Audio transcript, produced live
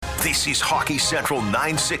This is Hockey Central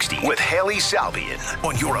 960 with Haley Salvian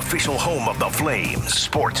on your official home of the Flames,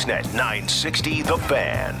 Sportsnet 960 The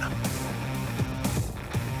Fan.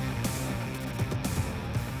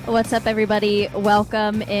 What's up, everybody?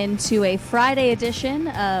 Welcome into a Friday edition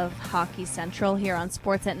of Hockey Central here on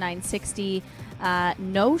Sportsnet 960.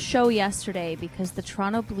 No show yesterday because the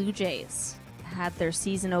Toronto Blue Jays had their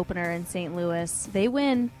season opener in St. Louis. They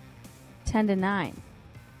win 10-9.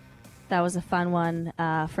 That was a fun one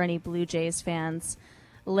for any Blue Jays fans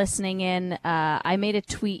listening in. I made a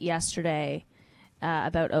tweet yesterday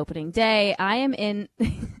about opening day. I am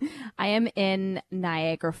in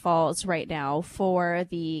Niagara Falls right now for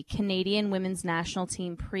the Canadian women's national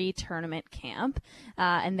team pre-tournament camp,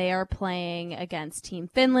 and they are playing against Team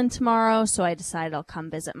Finland tomorrow, so I decided I'll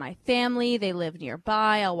come visit my family. They live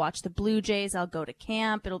nearby. I'll watch the Blue Jays. I'll go to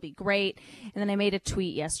camp. It'll be great. And then I made a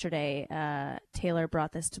tweet yesterday. Taylor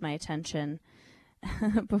brought this to my attention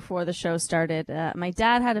before the show started. My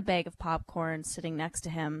dad had a bag of popcorn sitting next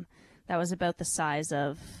to him that was about the size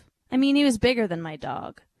of, he was bigger than my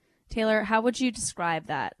dog. Taylor, how would you describe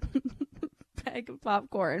that bag of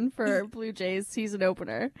popcorn for Blue Jays season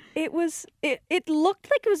opener? It looked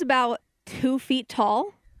like it was about 2 feet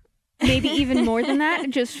tall, maybe even more than that,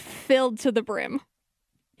 just filled to the brim.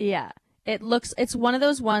 Yeah. It's one of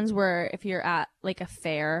those ones where if you're at like a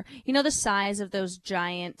fair, the size of those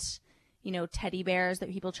giant, teddy bears that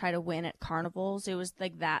people try to win at carnivals, it was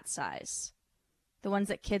like that size. The ones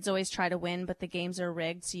that kids always try to win, but the games are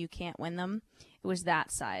rigged so you can't win them. It was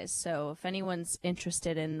that size. So if anyone's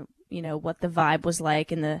interested in, what the vibe was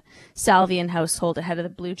like in the Salvian household ahead of the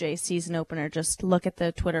Blue Jays season opener, just look at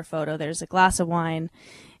the Twitter photo. There's a glass of wine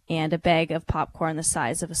and a bag of popcorn the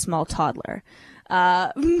size of a small toddler.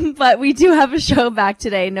 But we do have a show back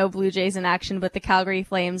today. No Blue Jays in action, but the Calgary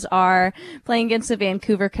Flames are playing against the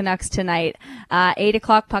Vancouver Canucks tonight. 8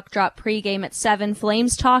 o'clock puck drop pregame at 7.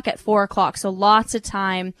 Flames talk at 4 o'clock. So lots of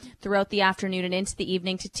time throughout the afternoon and into the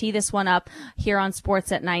evening to tee this one up here on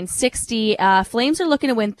Sportsnet 960. Flames are looking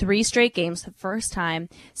to win 3 straight games, the first time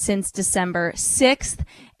since December 6th.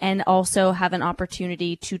 And also have an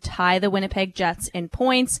opportunity to tie the Winnipeg Jets in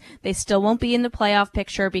points. They still won't be in the playoff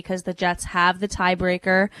picture because the Jets have the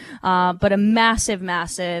tiebreaker, but a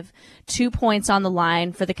massive 2 points on the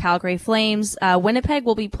line for the Calgary Flames. Winnipeg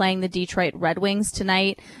will be playing the Detroit Red Wings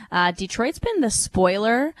tonight. Detroit's been the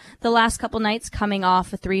spoiler the last couple nights, coming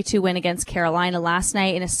off a 3-2 win against Carolina last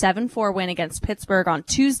night and a 7-4 win against Pittsburgh on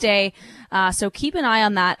Tuesday. So keep an eye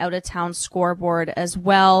on that out-of-town scoreboard as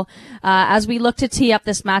well. As we look to tee up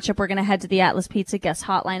this matchup, we're going to head to the Atlas Pizza guest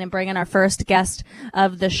hotline and bring in our first guest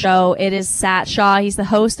of the show. It is Sat Shaw. He's the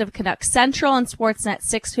host of Canucks Central on Sportsnet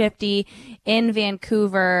 650 in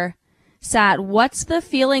Vancouver. Sat, what's the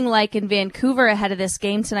feeling like in Vancouver ahead of this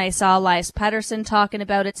game tonight? I saw Elias Petterrson talking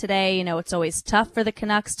about it today. It's always tough for the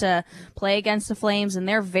Canucks to play against the Flames, and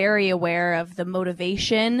they're very aware of the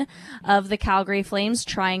motivation of the Calgary Flames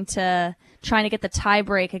trying to get the tie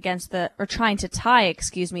break trying to tie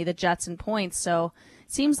the Jets in points. So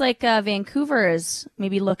it seems like Vancouver is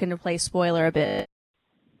maybe looking to play spoiler a bit.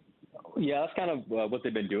 Yeah, that's kind of what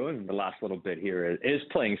they've been doing the last little bit here is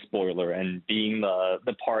playing spoiler and being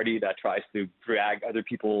the party that tries to drag other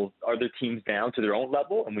teams down to their own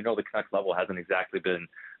level. And we know the Canucks level hasn't exactly been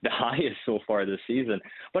the highest so far this season.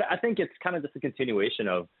 But I think it's kind of just a continuation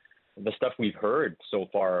of the stuff we've heard so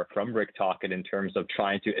far from Rick Tocchet in terms of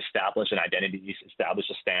trying to establish an identity, establish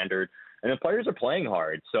a standard, and the players are playing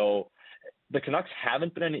hard. So the Canucks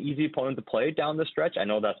haven't been an easy opponent to play down the stretch. I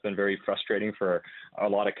know that's been very frustrating for a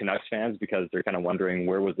lot of Canucks fans because they're kind of wondering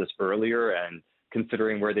where was this earlier, and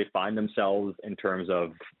considering where they find themselves in terms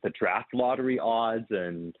of the draft lottery odds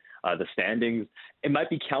and the standings, it might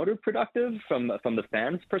be counterproductive from the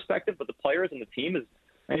fans' perspective, but the players and the team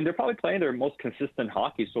they're probably playing their most consistent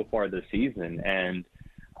hockey so far this season. And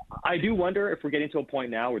I do wonder if we're getting to a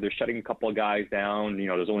point now where they're shutting a couple of guys down.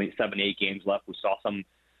 There's only 7-8 games left. We saw some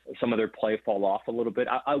of their play fall off a little bit.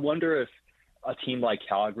 I wonder if a team like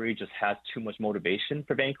Calgary just has too much motivation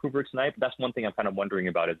for Vancouver tonight. But that's one thing I'm kind of wondering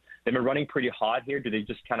about is they've been running pretty hot here. Do they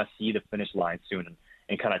just kind of see the finish line soon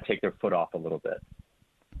and kind of take their foot off a little bit?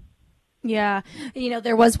 Yeah.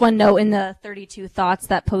 There was one note in the 32 Thoughts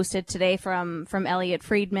that posted today from Elliot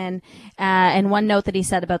Friedman. And one note that he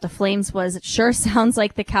said about the Flames was, it sure sounds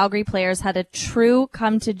like the Calgary players had a true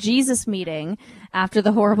come to Jesus meeting after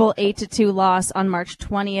the horrible 8-2 loss on March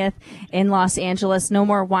 20th in Los Angeles. No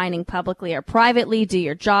more whining publicly or privately. Do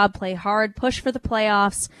your job, play hard, push for the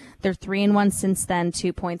playoffs. They're 3-1 since then,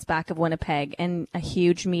 2 points back of Winnipeg, and a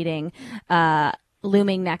huge meeting,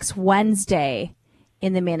 looming next Wednesday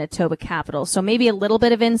in the Manitoba Capitals. So maybe a little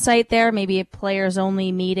bit of insight there. Maybe a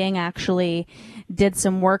players-only meeting actually did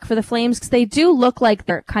some work for the Flames, because they do look like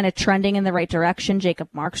they're kind of trending in the right direction. Jacob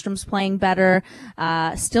Markstrom's playing better.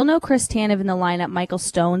 Still no Chris Tanev in the lineup. Michael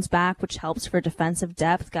Stone's back, which helps for defensive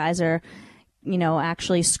depth. Guys are,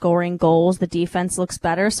 actually scoring goals. The defense looks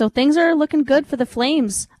better. So things are looking good for the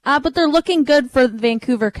Flames. But they're looking good for the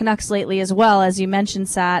Vancouver Canucks lately as well, as you mentioned,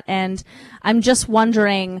 Sat. And I'm just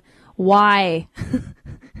wondering why.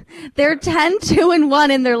 They're 10-2-1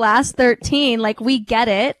 in their last 13. Like, we get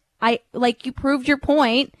it. You proved your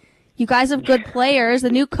point. You guys have good players.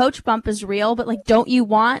 The new coach bump is real, but don't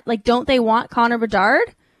they want Connor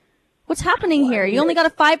Bedard? What's happening here? You only got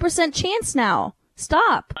a 5% chance now.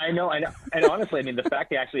 Stop. I know. And honestly, the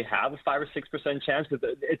fact they actually have a 5 or 6% chance,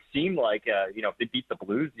 because it seemed like, if they beat the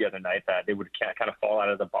Blues the other night, that they would kind of fall out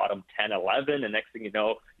of the bottom 10, 11. And next thing you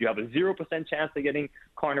know, you have a 0% chance of getting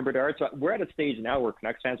Connor Bedard. So we're at a stage now where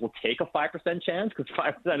Canucks fans will take a 5% chance, because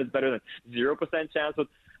 5% is better than 0% chance with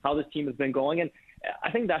how this team has been going. And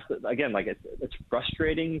I think that's, again, it's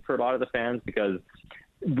frustrating for a lot of the fans, because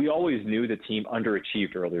we always knew the team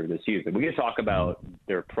underachieved earlier this season. We can talk about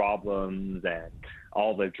their problems and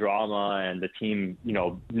all the drama and the team,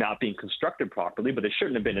 not being constructed properly, but they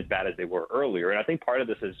shouldn't have been as bad as they were earlier. And I think part of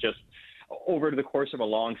this is just over the course of a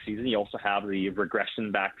long season, you also have the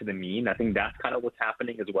regression back to the mean. I think that's kind of what's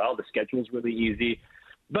happening as well. The schedule is really easy.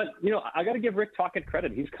 But, I got to give Rick Tocchet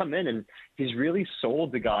credit. He's come in and he's really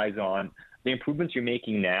sold the guys on the improvements you're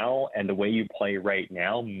making now and the way you play right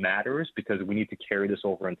now matters, because we need to carry this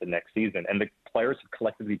over into next season. And the players have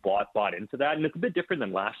collectively bought into that. And it's a bit different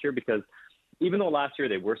than last year, because even though last year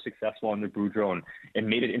they were successful under Boudreau and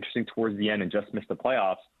made it interesting towards the end and just missed the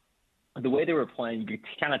playoffs, the way they were playing, you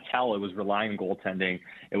could kind of tell it was relying on goaltending.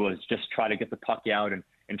 It was just try to get the puck out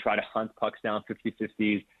and try to hunt pucks down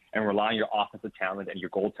 50-50s and rely on your offensive talent and your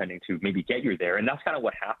goaltending to maybe get you there. And that's kind of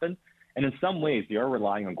what happened. And in some ways, they are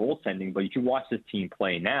relying on goaltending, but you can watch this team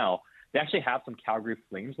play now. They actually have some Calgary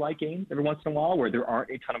Flames-like games every once in a while where there aren't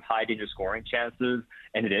a ton of high-danger scoring chances,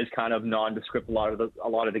 and it is kind of nondescript a lot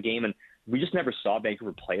of the game. And we just never saw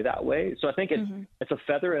Vancouver play that way. So I think it's a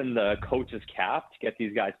feather in the coach's cap to get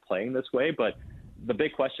these guys playing this way. But the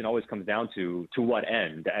big question always comes down to what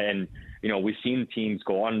end. And, we've seen teams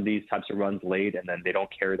go on these types of runs late, and then they don't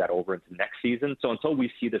carry that over into next season. So until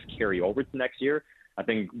we see this carry over to next year, I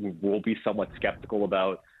think we'll be somewhat skeptical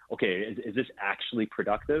about, okay, is this actually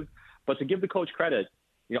productive? But to give the coach credit,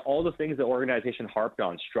 all the things the organization harped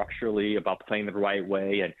on structurally about playing the right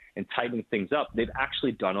way and tightening things up, they've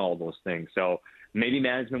actually done all those things. So maybe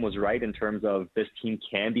management was right in terms of this team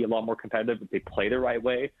can be a lot more competitive if they play the right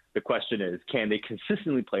way. The question is, can they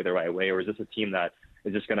consistently play the right way, or is this a team that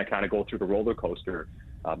is just going to kind of go through the roller coaster,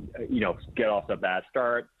 get off the bad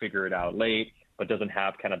start, figure it out late, but doesn't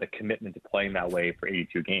have kind of the commitment to playing that way for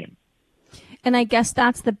 82 games. And I guess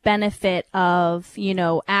that's the benefit of,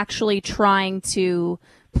 actually trying to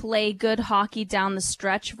play good hockey down the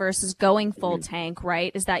stretch versus going full tank,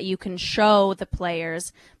 right? Is that you can show the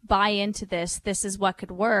players, buy into this. This is what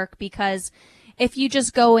could work, because if you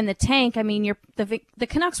just go in the tank, the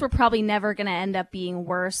Canucks were probably never going to end up being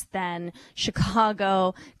worse than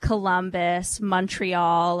Chicago, Columbus,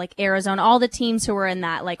 Montreal, Arizona, all the teams who were in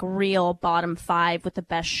that real bottom 5 with the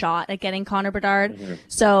best shot at getting Connor Bedard. Mm-hmm.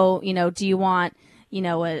 So, do you want, a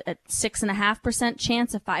 6.5%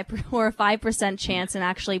 chance, a 5% chance, and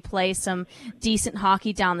actually play some decent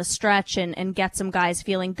hockey down the stretch and get some guys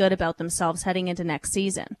feeling good about themselves heading into next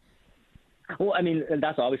season? Well, and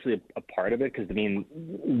that's obviously a part of it, because,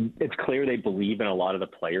 it's clear they believe in a lot of the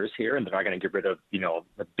players here, and they're not going to get rid of,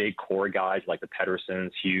 the big core guys like the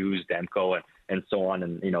Pettersons, Hughes, Demko, and so on.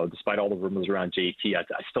 And, despite all the rumors around JT, I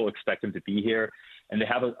still expect him to be here. And they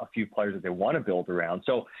have a few players that they want to build around.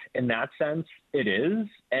 So in that sense, it is.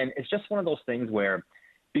 And it's just one of those things where,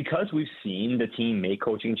 because we've seen the team make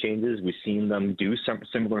coaching changes, we've seen them do some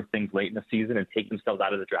similar things late in the season and take themselves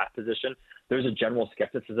out of the draft position, there's a general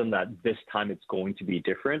skepticism that this time it's going to be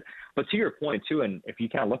different. But to your point, too, and if you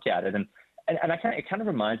kind of look at it, and it kind of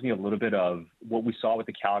reminds me a little bit of what we saw with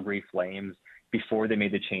the Calgary Flames before they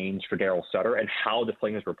made the change for Daryl Sutter and how the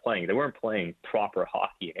Flames were playing. They weren't playing proper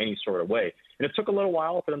hockey in any sort of way. And it took a little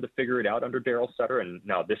while for them to figure it out under Daryl Sutter. And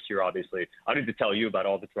now this year, obviously, I don't need to tell you about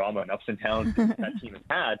all the drama and ups and downs that team has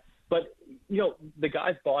had. But, the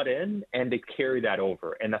guys bought in and they carry that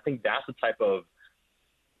over. And I think that's the type of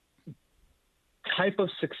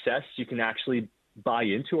success you can actually buy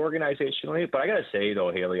into organizationally. But I got to say,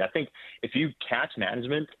 though, Haley, I think if you catch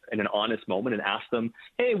management in an honest moment and ask them,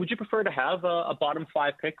 hey, would you prefer to have a bottom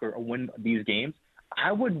 5 pick or win these games?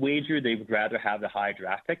 I would wager they would rather have the high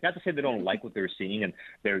draft pick. Not to say they don't like what they're seeing, and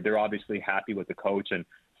they're obviously happy with the coach and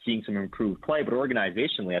seeing some improved play, but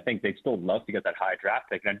organizationally, I think they'd still love to get that high draft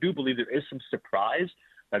pick. And I do believe there is some surprise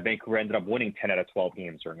that Vancouver ended up winning 10 out of 12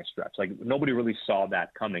 games during a stretch. Like, nobody really saw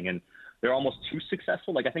that coming, and they're almost too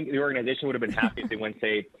successful. Like, I think the organization would have been happy if they went,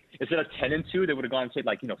 say, instead of 10-2, they would have gone, say,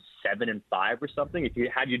 7-5 or something. If you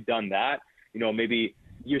had done that, maybe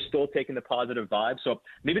you're still taking the positive vibe. So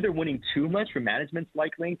maybe they're winning too much for management's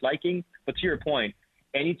liking. But to your point,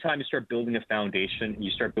 anytime you start building a foundation and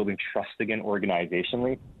you start building trust again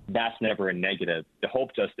organizationally, that's never a negative. The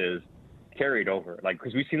hope just is carried over.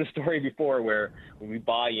 Because we've seen the story before where when we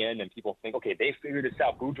buy in and people think, okay, they figured this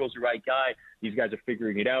out, Boudreau's the right guy, these guys are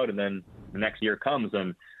figuring it out, and then the next year comes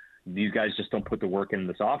and these guys just don't put the work in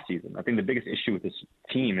this offseason. I think the biggest issue with this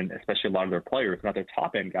team, and especially a lot of their players, not their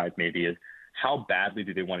top-end guys maybe, is how badly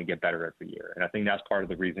do they want to get better every year? And I think that's part of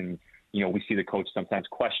the reason, we see the coach sometimes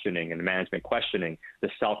questioning and the management questioning the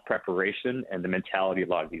self-preparation and the mentality a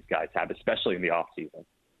lot of these guys have, especially in the offseason.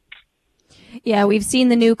 Yeah, we've seen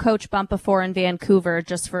the new coach bump before in Vancouver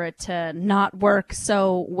just for it to not work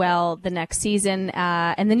so well the next season.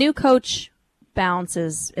 And the new coach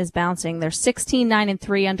is bouncing. They're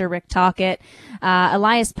 16-9-3 under Rick Tocchet.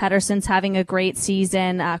 Elias Pettersson's having a great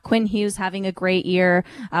season. Quinn Hughes having a great year.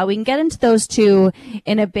 We can get into those two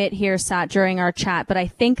in a bit here, Sat, during our chat, but I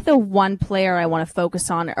think the one player I want to focus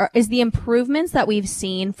on is the improvements that we've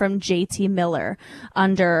seen from JT Miller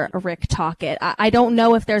under Rick Tocchet. I don't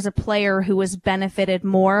know if there's a player who has benefited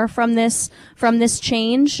more from this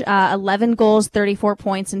change. 11 goals, 34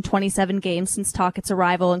 points in 27 games since Tocchet's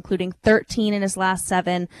arrival, including 13 in his last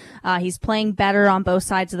 7. He's playing better on both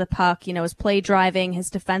sides of the puck. His play driving, his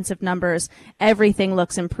defensive numbers, everything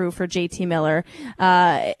looks improved for JT Miller.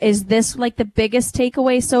 Is this the biggest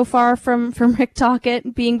takeaway so far from Rick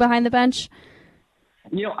Tocchet being behind the bench?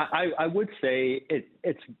 I would say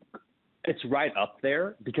it's right up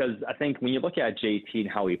there, because I think when you look at JT and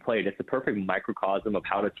how he played, it's a perfect microcosm of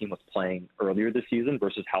how the team was playing earlier this season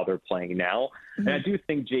versus how they're playing now. Mm-hmm. And I do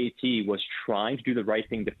think JT was trying to do the right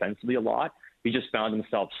thing defensively a lot. He just found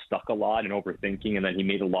himself stuck a lot and overthinking, and then he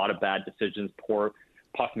made a lot of bad decisions, poor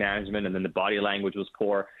puck management, and then the body language was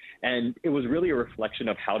poor. And it was really a reflection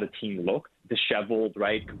of how the team looked, disheveled,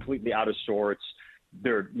 right, completely out of sorts.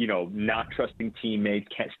 They're, not trusting teammates,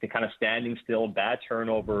 kind of standing still, bad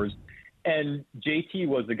turnovers. And JT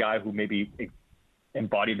was the guy who maybe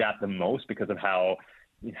embodied that the most because of how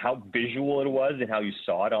visual it was and how you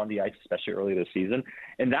saw it on the ice, especially early this season.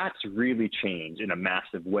 And that's really changed in a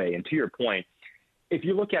massive way. And to your point, if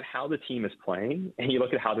you look at how the team is playing and you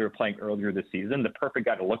look at how they were playing earlier this season, the perfect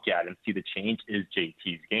guy to look at and see the change is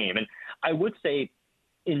JT's game. And I would say,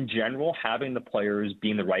 in general, having the players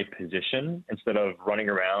be in the right position instead of running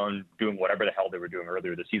around doing whatever the hell they were doing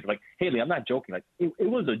earlier this season. Haley, I'm not joking. It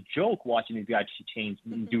was a joke watching these guys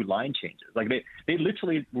do line changes. They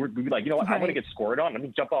literally would be like, what, I want to get scored on. Let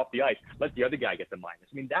me jump off the ice. Let the other guy get the minus.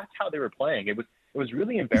 I mean, that's how they were playing. It was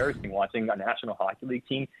really embarrassing watching a National Hockey League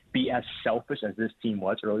team be as selfish as this team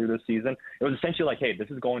was earlier this season. It was essentially like, hey,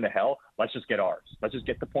 this is going to hell. Let's just get ours. Let's just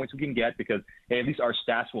get the points we can get because, hey, at least our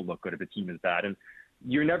stats will look good if the team is bad. And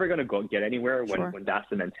you're never going to go get anywhere when that's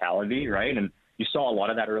the mentality, right? And you saw a lot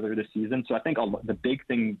of that earlier this season. So I think the big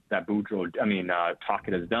thing that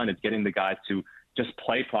Tocchet has done is getting the guys to just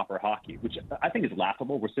play proper hockey, which I think is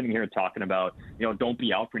laughable. We're sitting here talking about, don't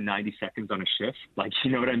be out for 90 seconds on a shift. You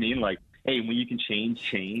know what I mean? Hey, when you can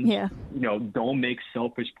change. Yeah. Don't make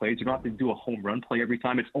selfish plays. You don't have to do a home run play every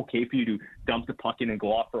time. It's okay for you to dump the puck in and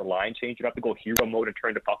go off for a line change. You don't have to go hero mode and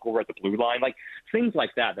turn the puck over at the blue line. Things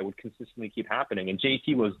like that would consistently keep happening. And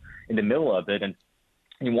JT was in the middle of it. And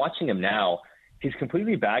watching him now, he's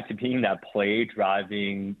completely back to being that play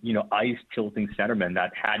driving, ice tilting centerman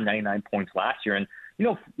that had 99 points last year. And,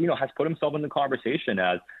 has put himself in the conversation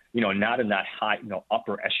as, not in that high,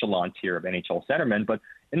 upper echelon tier of NHL centerman, but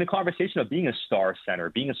in the conversation of being a star center,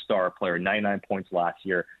 being a star player, 99 points last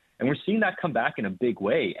year. And we're seeing that come back in a big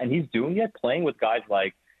way. And he's doing it playing with guys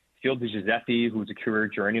like Phil DiGiuseppe, who's a career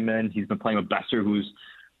journeyman. He's been playing with Besser, who's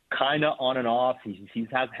kind of on and off. He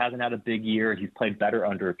hasn't had a big year. He's played better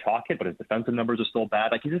under Tocchet, but his defensive numbers are still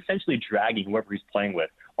bad. He's essentially dragging whoever he's playing with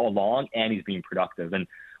along, and he's being productive. And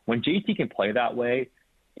when JT can play that way,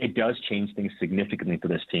 it does change things significantly for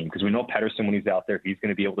this team, because we know Petterrson, when he's out there, he's going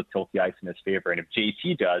to be able to tilt the ice in his favor. And if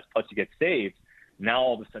JT does, plus he gets saved, now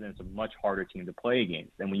all of a sudden it's a much harder team to play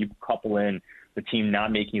against. And when you couple in the team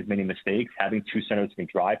not making as many mistakes, having two centers who can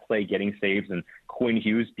drive play, getting saves, and Quinn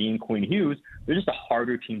Hughes being Quinn Hughes, they're just a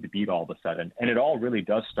harder team to beat all of a sudden. And it all really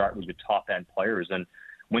does start with your top-end players. And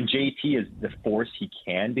when JT is the force he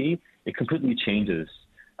can be, it completely changes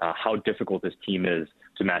how difficult this team is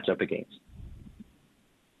to match up against.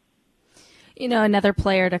 You know, another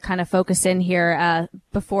player to kind of focus in here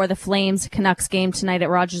before the Flames Canucks game tonight at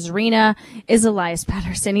Rogers Arena is Elias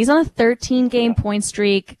Petterrson. He's on a 13-game point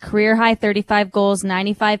streak, career high 35 goals,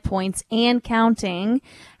 95 points, and counting.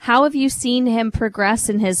 How have you seen him progress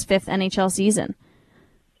in his 5th NHL season?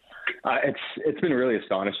 It's been really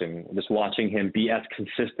astonishing just watching him be as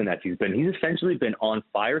consistent as he's been. He's essentially been on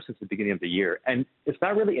fire since the beginning of the year, and it's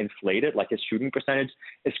not really inflated. Like, his shooting percentage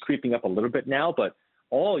is creeping up a little bit now, but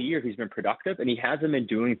all year he's been productive, and he hasn't been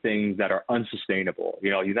doing things that are unsustainable. You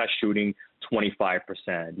know, he's not shooting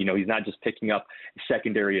 25%. You know, he's not just picking up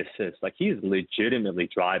secondary assists. Like, he's legitimately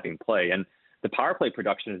driving play, and the power play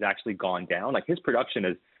production has actually gone down. Like, his production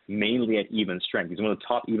is mainly at even strength. He's one of the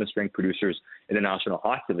top even strength producers in the National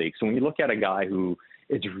Hockey League. So when you look at a guy who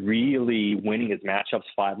is really winning his matchups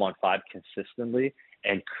 5-on-5 consistently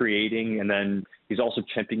and creating, and then he's also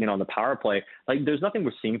chipping in on the power play, like, there's nothing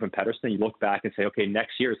we're seeing from Petterrson. You look back and say, okay,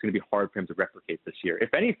 next year it's going to be hard for him to replicate this year.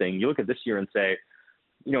 If anything, you look at this year and say,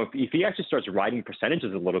 you know, if he actually starts riding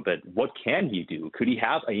percentages a little bit, what can he do? Could he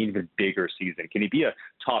have an even bigger season? Can he be a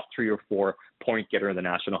top 3 or 4 point getter in the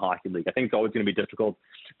National Hockey League? I think it's always going to be difficult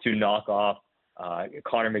to knock off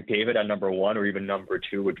Connor McDavid at number 1 or even number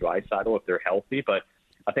 2 with Draisaitl if they're healthy. But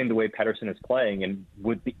I think the way Petterrson is playing and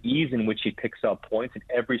with the ease in which he picks up points in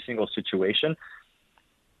every single situation,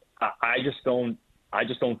 I just don't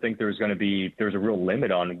think there's a real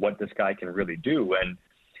limit on what this guy can really do. And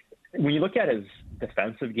when you look at his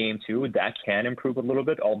defensive game too, that can improve a little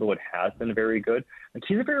bit, although it has been very good. Like,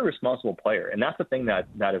 he's a very responsible player, and that's the thing that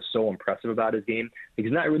is so impressive about his game.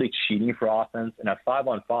 He's not really cheating for offense, and at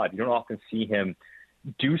 5-on-5, you don't often see him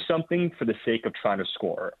do something for the sake of trying to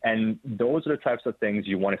score. And those are the types of things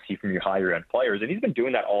you want to see from your higher end players. And he's been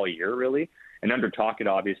doing that all year, really. And under Tocchet,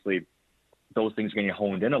 obviously, those things are getting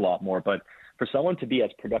honed in a lot more. But for someone to be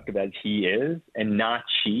as productive as he is and not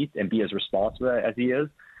cheat and be as responsible as he is,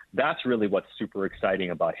 that's really what's super exciting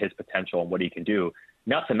about his potential and what he can do.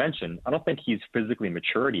 Not to mention, I don't think he's physically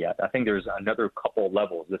matured yet. I think there's another couple of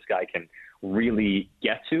levels this guy can really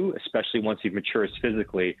get to, especially once he matures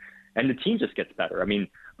physically. And the team just gets better. I mean,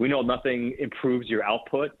 we know nothing improves your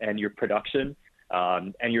output and your production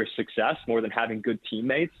and your success more than having good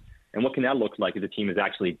teammates. And what can that look like if the team is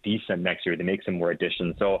actually decent next year to make some more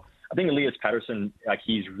additions? So I think Elias Petterrson,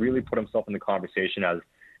 he's really put himself in the conversation as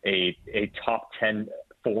a top 10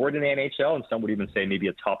 forward in the NHL, and some would even say maybe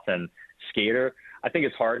a top 10 skater. I think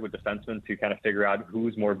it's hard with defensemen to kind of figure out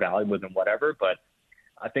who's more valuable than whatever, but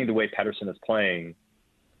I think the way Petterrson is playing,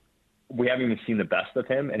 we haven't even seen the best of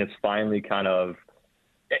him, and it's finally kind of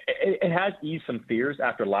it has eased some fears.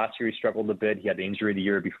 After last year, he struggled a bit. He had the injury the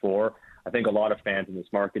year before. I think a lot of fans in this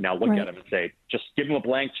market now look at him and say, just give him a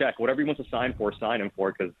blank check. Whatever he wants to sign him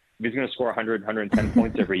for, because if he's going to score 100, 110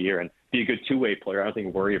 points every year and be a good two-way player, I don't think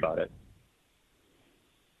we'll worry about it.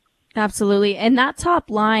 Absolutely. And that top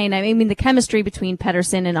line, I mean, the chemistry between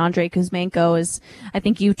Petterrson and Andrei Kuzmenko is, I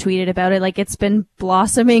think you tweeted about it, like it's been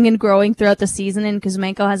blossoming and growing throughout the season, and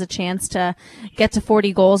Kuzmenko has a chance to get to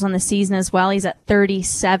 40 goals on the season as well. He's at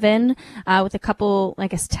 37, with a couple, I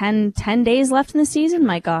guess, 10 days left in the season.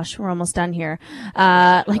 My gosh, we're almost done here.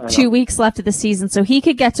 2 weeks left of the season. So he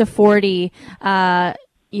could get to 40,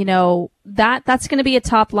 you know, that's going to be a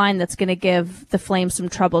top line that's going to give the Flames some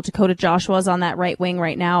trouble. Dakota Joshua's on that right wing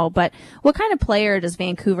right now, but what kind of player does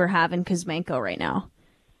Vancouver have in Kuzmenko right now?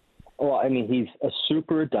 Well, I mean, he's a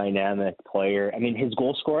super dynamic player. I mean, his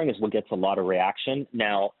goal scoring is what gets a lot of reaction.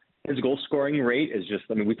 Now, his goal scoring rate is just,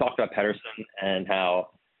 I mean, we talked about Petterrson and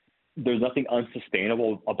how there's nothing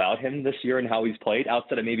unsustainable about him this year and how he's played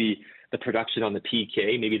outside of maybe the production on the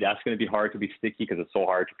PK. Maybe that's going to be hard to be sticky because it's so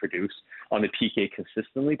hard to produce on the PK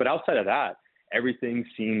consistently. But outside of that, everything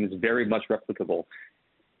seems very much replicable,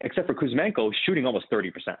 except for Kuzmenko shooting almost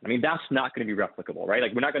 30%. I mean, that's not going to be replicable, right?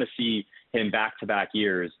 Like, we're not going to see him back-to-back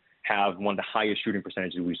years have one of the highest shooting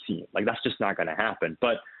percentages we've seen. Like, that's just not going to happen.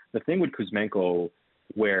 But the thing with Kuzmenko,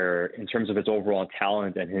 where in terms of his overall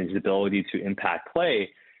talent and his ability to impact play,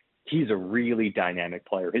 he's a really dynamic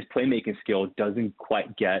player. His playmaking skill doesn't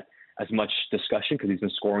quite get as much discussion because he's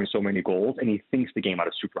been scoring so many goals, and he thinks the game at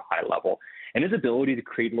a super high level. And his ability to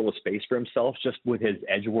create a little space for himself just with his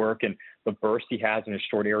edge work and the burst he has and his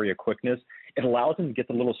short area quickness, it allows him to get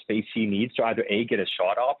the little space he needs to either A, get a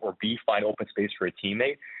shot off, or B, find open space for a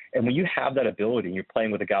teammate. And when you have that ability and you're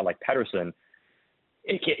playing with a guy like Petterrson,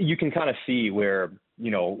 you can kind of see where, you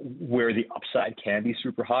know, where the upside can be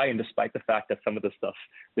super high. And despite the fact that some of the stuff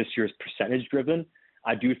this year is percentage driven,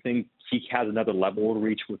 I do think he has another level to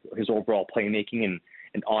reach with his overall playmaking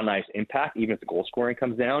an on-ice impact, even if the goal scoring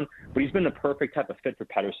comes down. But he's been the perfect type of fit for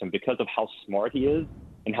Petterrson because of how smart he is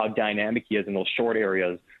and how dynamic he is in those short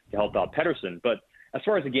areas to help out Petterrson. But as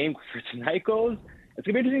far as the game for tonight goes, it's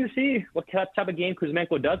going to be interesting to see what type of game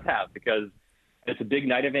Kuzmenko does have, because it's a big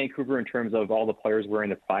night in Vancouver in terms of all the players wearing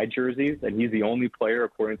the Pride jerseys, and he's the only player,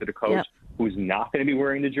 according to the coach, who's not going to be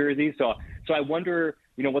wearing the jersey. So I wonder,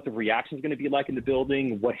 what the reaction is going to be like in the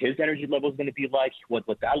building, what his energy level is going to be like, what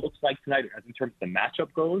that looks like tonight in terms of the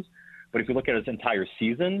matchup goes. But if you look at his entire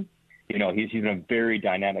season, he's a very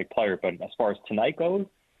dynamic player. But as far as tonight goes,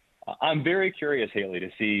 I'm very curious, Haley, to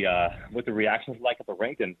see what the reaction is like at the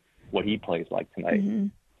rink and what he plays like tonight. Mm-hmm.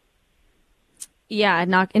 Yeah,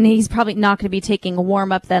 and he's probably not going to be taking a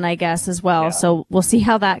warm up then, I guess, as well. Yeah. So we'll see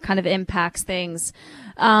how that kind of impacts things.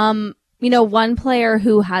 One player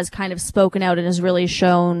who has kind of spoken out and has really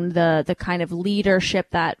shown the kind of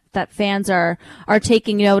leadership that fans are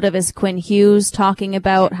taking note of is Quinn Hughes, talking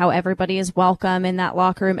about how everybody is welcome in that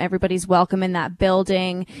locker room, everybody's welcome in that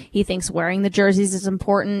building. He thinks wearing the jerseys is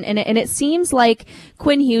important, and it seems like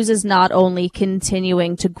Quinn Hughes is not only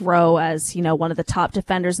continuing to grow as one of the top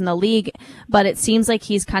defenders in the league, but it seems like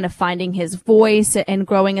he's kind of finding his voice and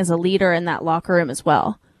growing as a leader in that locker room as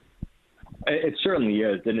well. It certainly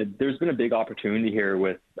is, and there's been a big opportunity here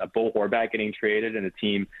with Bo Horvat getting traded and the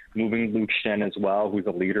team moving Luke Shen as well, who's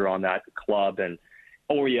a leader on that club, and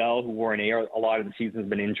Oriel, who wore an A a lot of the season, has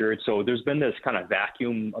been injured. So there's been this kind of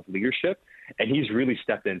vacuum of leadership, and he's really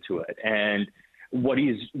stepped into it. And what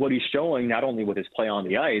he's showing, not only with his play on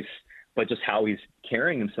the ice, but just how he's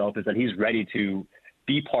carrying himself, is that he's ready to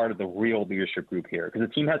be part of the real leadership group here. Because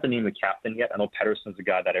the team hasn't named a captain yet. I know Pettersson's a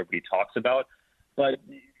guy that everybody talks about, but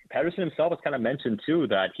Petterrson himself has kind of mentioned, too,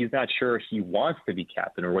 that he's not sure he wants to be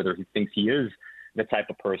captain or whether he thinks he is the type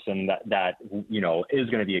of person that is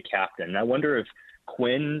going to be a captain. And I wonder if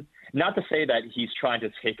Quinn, not to say that he's trying to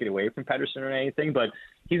take it away from Petterrson or anything, but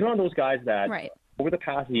he's one of those guys that over the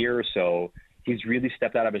past year or so, he's really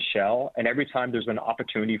stepped out of his shell. And every time there's been an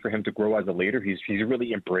opportunity for him to grow as a leader, he's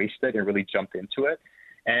really embraced it and really jumped into it.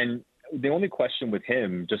 And the only question with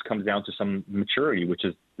him just comes down to some maturity, which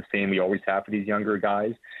is the same we always have for these younger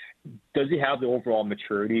guys. Does he have the overall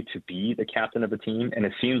maturity to be the captain of a team? And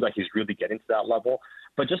it seems like he's really getting to that level.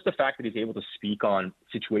 But just the fact that he's able to speak on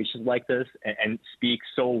situations like this and speak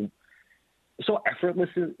so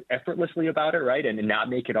effortlessly about it, right? And not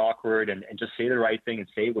make it awkward and just say the right thing and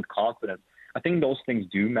say it with confidence. I think those things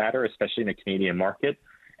do matter, especially in the Canadian market.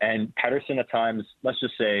 And Petterrson at times, let's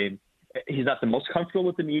just say, he's not the most comfortable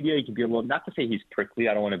with the media. He can be a little, not to say he's prickly.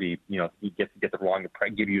 I don't want to be, give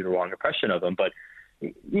you the wrong impression of him. But,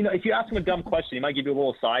 if you ask him a dumb question, he might give you a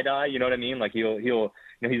little side eye. You know what I mean? Like he's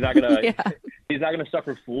not gonna, he's not gonna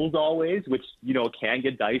suffer fools always, which can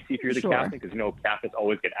get dicey if you're the captain, because captains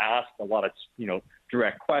always get asked a lot of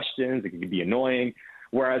direct questions. It can be annoying.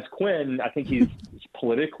 Whereas Quinn, I think he's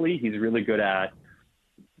really good at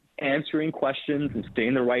answering questions and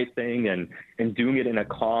saying the right thing and doing it in a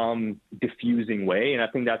calm, diffusing way. And I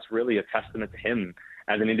think that's really a testament to him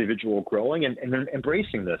as an individual growing and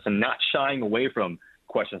embracing this and not shying away from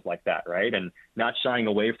questions like that, right? And not shying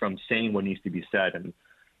away from saying what needs to be said. And,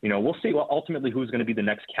 we'll see ultimately who's going to be the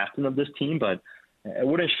next captain of this team, but it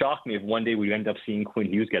wouldn't shock me if one day we end up seeing Quinn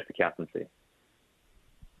Hughes get the captaincy.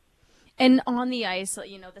 And on the ice,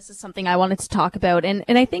 this is something I wanted to talk about. And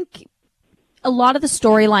I think a lot of the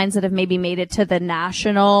storylines that have maybe made it to the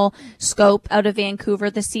national scope out of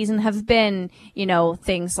Vancouver this season have been,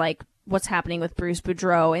 things like what's happening with Bruce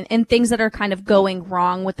Boudreau and things that are kind of going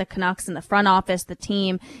wrong with the Canucks in the front office, the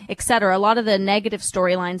team, etc. A lot of the negative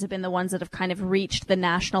storylines have been the ones that have kind of reached the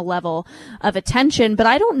national level of attention. But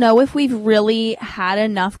I don't know if we've really had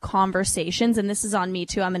enough conversations, and this is on me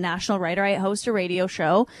too. I'm a national writer. I host a radio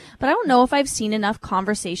show, but I don't know if I've seen enough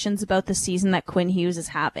conversations about the season that Quinn Hughes is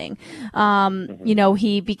having.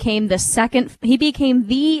 He became the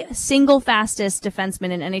single fastest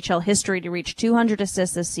defenseman in NHL history to reach 200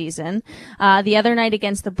 assists this season. The other night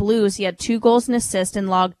against the Blues, he had 2 goals and assists and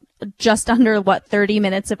logged just under 30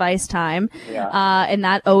 minutes of ice time in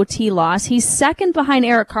that OT loss. He's second behind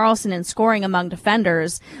Erik Karlsson in scoring among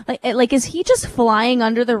defenders. Like, is he just flying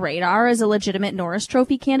under the radar as a legitimate Norris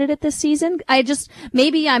Trophy candidate this season?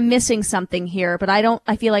 Maybe I'm missing something here, but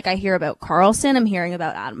I feel like I hear about Karlsson. I'm hearing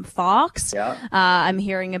about Adam Fox. I'm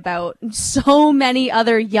hearing about so many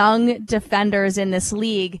other young defenders in this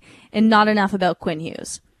league and not enough about Quinn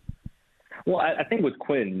Hughes. Well, I think with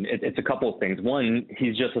Quinn, it's a couple of things. One,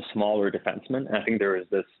 he's just a smaller defenseman. And I think there is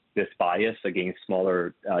this bias against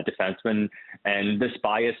smaller defensemen, and this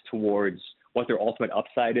bias towards what their ultimate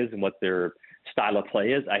upside is and what their style of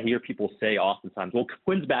play is, I hear people say oftentimes, well,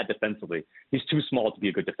 Quinn's bad defensively. He's too small to be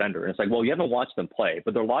a good defender. And it's like, well, you haven't watched them play.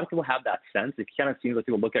 But there are a lot of people have that sense. It kind of seems like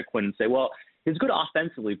people look at Quinn and say, well, he's good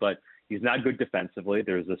offensively, but he's not good defensively.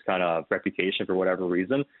 There's this kind of reputation for whatever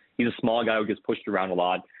reason. He's a small guy who gets pushed around a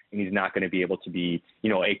lot, and he's not going to be able to be,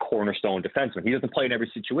 a cornerstone defenseman. He doesn't play in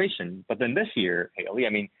every situation. But then this year,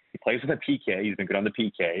 Haley, he plays with a PK. He's been good on the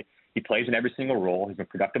PK. He plays in every single role. He's been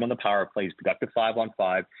productive on the power play. He's productive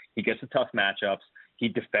 5-on-5. He gets the tough matchups. He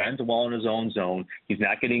defends well in his own zone. He's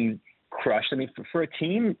not getting crushed. For a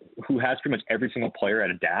team who has pretty much every single player at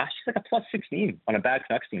a dash, he's like a plus 16 on a bad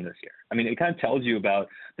Canucks team this year. It kind of tells you about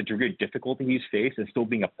the degree of difficulty he's faced and still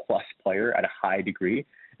being a plus player at a high degree.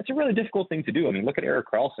 It's a really difficult thing to do. Look at Erik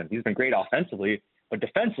Karlsson. He's been great offensively, but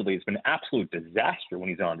defensively, it's been an absolute disaster when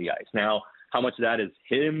he's on the ice. Now, how much of that is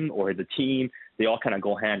him or the team? They all kind of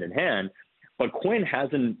go hand in hand. But Quinn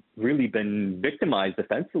hasn't really been victimized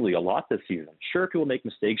defensively a lot this season. Sure, people make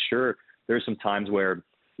mistakes. Sure, there's some times where,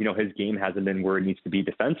 his game hasn't been where it needs to be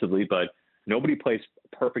defensively, but nobody plays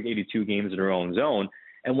perfect 82 games in their own zone.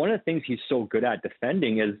 And one of the things he's so good at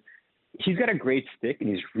defending is he's got a great stick and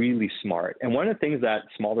he's really smart. And one of the things that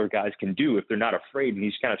smaller guys can do if they're not afraid, and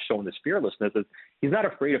he's kind of shown this fearlessness, is he's not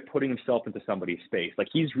afraid of putting himself into somebody's space. Like,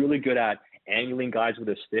 he's really good at angling guys with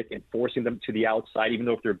his stick and forcing them to the outside, even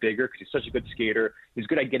though if they're bigger, because he's such a good skater. He's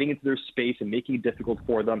good at getting into their space and making it difficult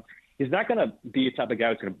for them. He's not going to be a type of guy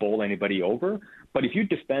who's going to bowl anybody over. But if you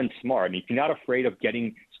defend smart, if you're not afraid of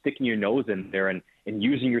sticking your nose in there and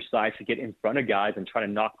using your size to get in front of guys and trying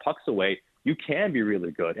to knock pucks away, you can be really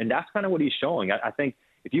good. And that's kind of what he's showing. I think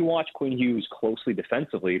if you watch Quinn Hughes closely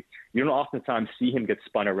defensively, you don't oftentimes see him get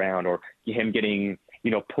spun around or him getting,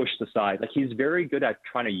 pushed aside. Like, he's very good at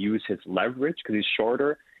trying to use his leverage because he's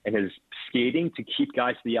shorter and his skating to keep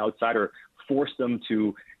guys to the outside or force them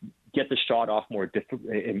to get the shot off more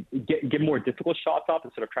and get more difficult shots off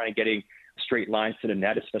instead of trying to getting straight lines to the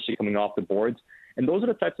net, especially coming off the boards. And those are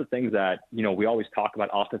the types of things that, we always talk about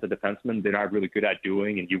offensive defensemen. They're not really good at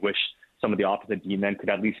doing, and you wish some of the offensive D-men could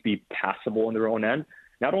at least be passable in their own end.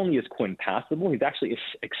 Not only is Quinn passable, he's actually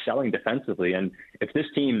excelling defensively. And if this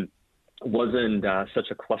team wasn't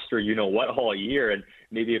such a cluster, all year, and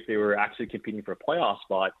maybe if they were actually competing for a playoff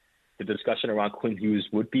spot, the discussion around Quinn Hughes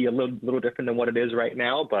would be a little different than what it is right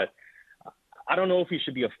now. But I don't know if he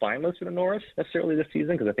should be a finalist for the Norris necessarily this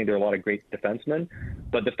season, because I think there are a lot of great defensemen.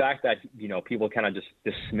 But the fact that, people kind of just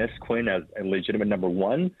dismiss Quinn as a legitimate number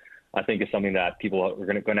one, I think is something that people are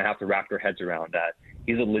going to have to wrap their heads around, that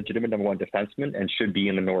he's a legitimate number one defenseman and should be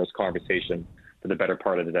in the Norris conversation for the better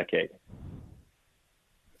part of the decade.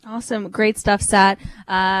 Awesome. Great stuff, Sat.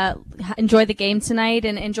 Enjoy the game tonight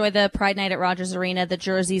and enjoy the Pride Night at Rogers Arena. The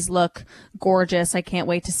jerseys look gorgeous. I can't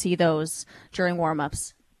wait to see those during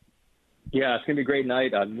warm-ups. Yeah, it's going to be a great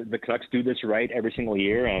night. The Canucks do this right every single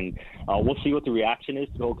year, and we'll see what the reaction is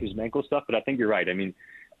to the whole Kuzmenko stuff, but I think you're right.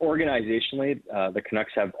 Organizationally, the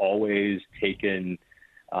Canucks have always taken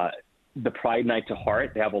the Pride Night to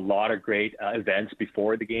heart. They have a lot of great events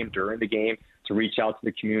before the game, during the game, to reach out to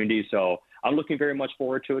the community. So I'm looking very much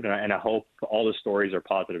forward to it, and I hope all the stories are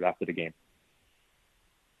positive after the game.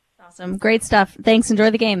 Awesome. Great stuff. Thanks. Enjoy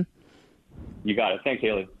the game. You got it. Thanks,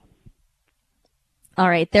 Haley. All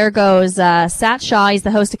right, there goes Sat Shaw. He's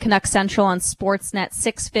the host of Canucks Central on Sportsnet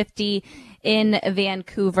 650 in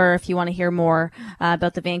Vancouver. If you want to hear more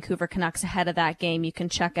about the Vancouver Canucks ahead of that game, you can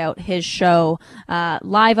check out his show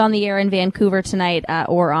live on the air in Vancouver tonight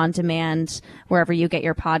or on demand wherever you get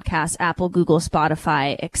your podcasts, Apple, Google,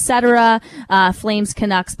 Spotify, etc. Flames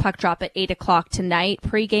Canucks puck drop at 8 o'clock tonight.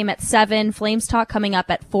 Pre-game at 7. Flames talk coming up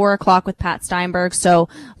at 4 o'clock with Pat Steinberg. So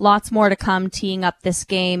lots more to come teeing up this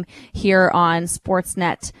game here on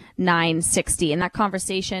Sportsnet 960. And that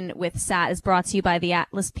conversation with Sat is brought to you by the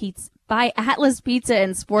Atlas Pizza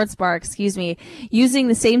and Sports Bar, using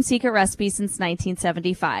the same secret recipe since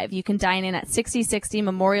 1975. You can dine in at 6060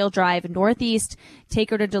 Memorial Drive Northeast. Take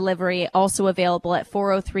her to delivery, also available at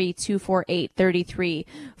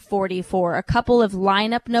 403-248-3344. A couple of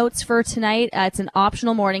lineup notes for tonight. It's an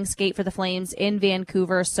optional morning skate for the Flames in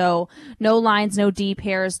Vancouver, so no lines, no D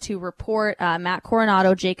pairs to report. Matt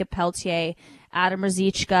Coronado, Jacob Pelletier, Adam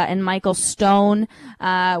Ruzicka, and Michael Stone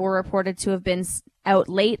were reported to have been out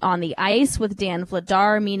late on the ice with Dan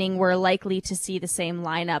Vladar, meaning we're likely to see the same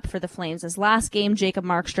lineup for the Flames as last game. Jacob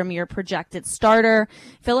Markstrom, your projected starter.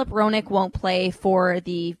 Philip Hronek won't play for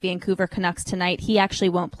the Vancouver Canucks tonight. He actually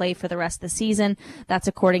won't play for the rest of the season. That's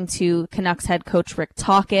according to Canucks head coach Rick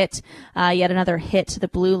Tocchet. Yet another hit to the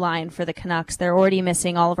blue line for the Canucks. They're already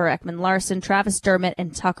missing Oliver Ekman-Larsson, Travis Dermott,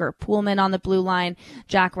 and Tucker Poolman on the blue line.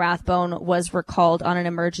 Jack Rathbone was recalled on an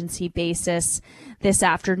emergency basis this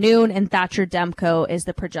afternoon, and Thatcher Demko is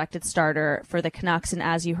the projected starter for the Canucks. And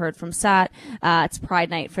as you heard from Sat, it's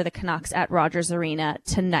Pride Night for the Canucks at Rogers Arena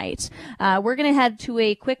tonight. We're going to head to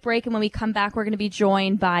a quick break, and when we come back, we're going to be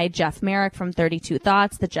joined by Jeff Marek from 32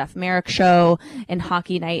 Thoughts, the Jeff Marek Show, and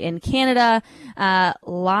Hockey Night in Canada.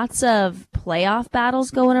 Lots of playoff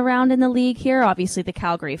battles going around in the league here. Obviously, the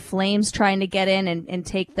Calgary Flames trying to get in and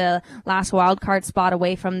take the last wild card spot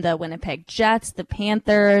away from the Winnipeg Jets, the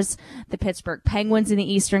Panthers, the Pittsburgh Penguins in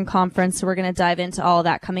the Eastern Conference. So we're going to dive into all of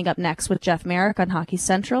that coming up next with Jeff Marek on Hockey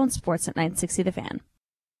Central and Sportsnet 960 The Fan.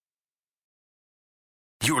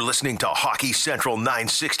 You're listening to Hockey Central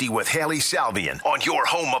 960 with Haley Salvian on your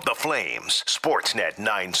home of the Flames, Sportsnet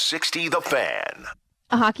 960 The Fan.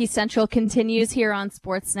 Hockey Central continues here on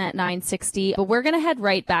Sportsnet 960, but we're going to head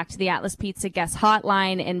right back to the Atlas Pizza guest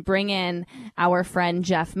hotline and bring in our friend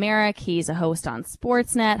Jeff Marek. He's a host on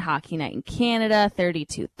Sportsnet, Hockey Night in Canada,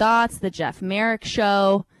 32 Thoughts, the Jeff Marek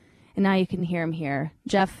Show, and now you can hear him here.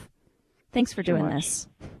 Jeff, thanks for doing this.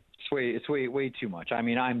 It's way too much. I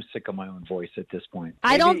mean, I'm sick of my own voice at this point.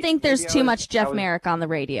 I don't think there's too much Jeff Marek on the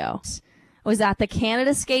radio. Was at the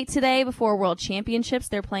Canada skate today before World Championships.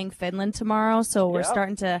 They're playing Finland tomorrow, so we're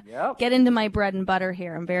starting to get into my bread and butter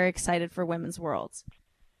here. I'm very excited for Women's Worlds.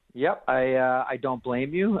 Yep, I don't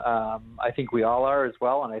blame you. I think we all are as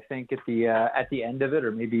well, and I think at the end of it,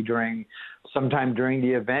 or maybe sometime during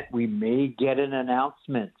the event, we may get an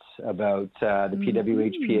announcement about the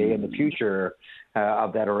PWHPA and the future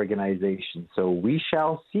of that organization. So we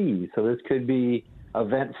shall see. So this could be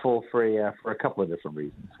eventful for a couple of different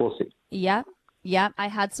reasons. We'll see. Yep. I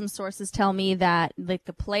had some sources tell me that the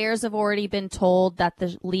players have already been told that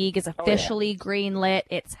the league is officially greenlit.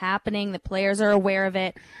 It's happening. The players are aware of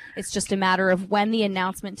it. It's just a matter of when the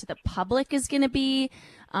announcement to the public is going to be.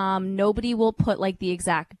 Nobody will put the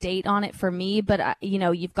exact date on it for me, but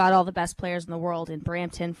you've got all the best players in the world in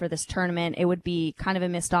Brampton for this tournament. It would be kind of a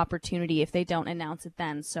missed opportunity if they don't announce it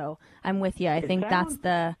then. So I'm with you. I think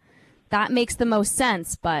that makes the most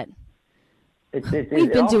sense, but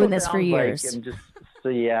we've been doing this for years.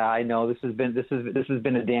 I know this has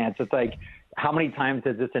been a dance. It's like, how many times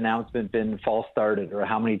has this announcement been false started, or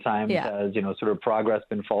how many times has sort of progress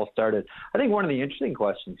been false started? I think one of the interesting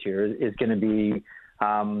questions here is going to be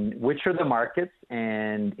which are the markets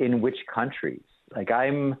and in which countries.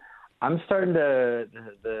 I'm starting to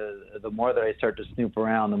the more that I start to snoop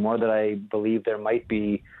around, the more that I believe there might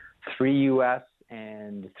be 3 U.S.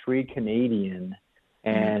 and 3 Canadian,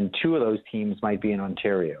 and 2 of those teams might be in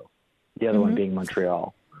Ontario, the other one being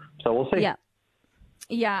Montreal. So we'll see.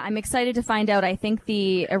 Yeah, I'm excited to find out. I think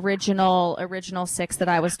the original 6 that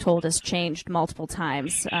I was told has changed multiple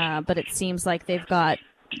times, but it seems like they've done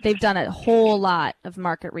a whole lot of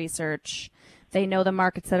market research. They know the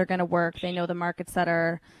markets that are going to work. They know the markets that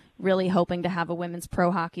are really hoping to have a women's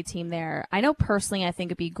pro hockey team there. I know personally I think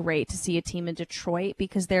it'd be great to see a team in Detroit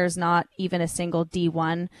because there's not even a single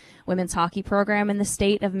D1 women's hockey program in the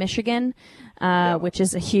state of Michigan, which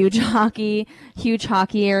is a huge hockey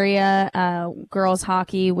area. Girls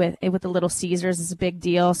hockey with the Little Caesars is a big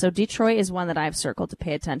deal. So Detroit is one that I've circled to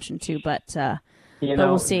pay attention to, but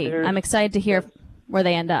we'll see. I'm excited to hear where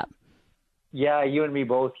they end up. Yeah, you and me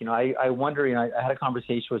both. I wonder, I had a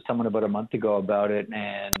conversation with someone about a month ago about it,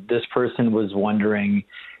 and this person was wondering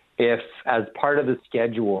if, as part of the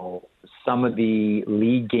schedule, some of the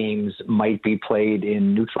league games might be played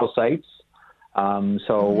in neutral sites.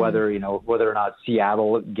 Whether or not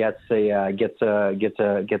Seattle gets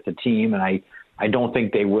a team, and I don't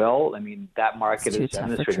think they will. I mean, that market is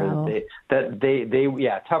demonstrated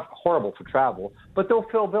tough, horrible for travel, but they'll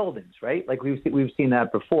fill buildings, right? Like we've seen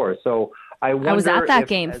that before. So I was at that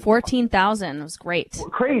game. 14,000. It was great.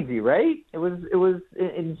 Crazy, right? It was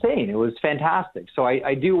insane. It was fantastic. So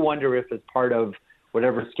I do wonder if, as part of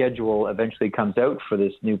whatever schedule eventually comes out for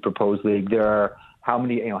this new proposed league, there are how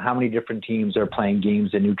many different teams are playing games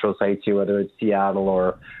in neutral sites here, whether it's Seattle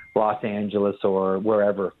or Los Angeles or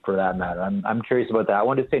wherever for that matter. I'm curious about that. I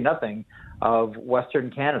want to say nothing of Western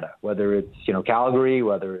Canada, whether it's Calgary,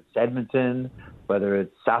 whether it's Edmonton, whether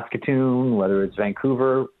it's Saskatoon, whether it's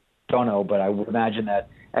Vancouver. Don't know, but I would imagine that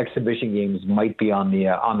exhibition games might be on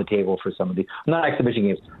the table for some of the, not exhibition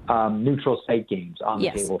games, neutral site games on the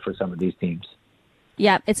table for some of these teams.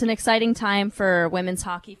 Yeah, it's an exciting time for women's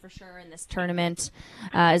hockey for sure, and this tournament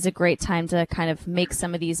is a great time to kind of make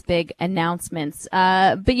some of these big announcements.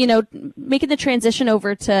 But, making the transition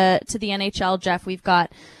over to the NHL, Jeff, we've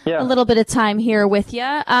got a little bit of time here with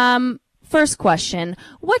you. First question,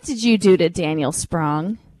 what did you do to Daniel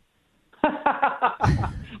Sprong?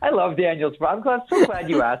 I love Daniel Sprong. I'm so glad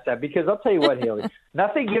you asked that, because I'll tell you what, Haley,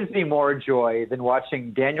 nothing gives me more joy than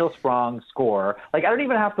watching Daniel Sprong score. Like, I don't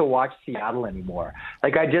even have to watch Seattle anymore.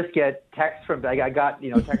 Like, I just get texts from, I got,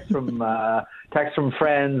 texts from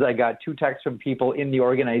friends. I got 2 texts from people in the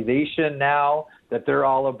organization now that they're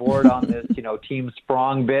all aboard on this, Team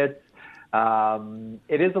Sprong bit.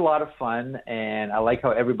 It is a lot of fun, and I like how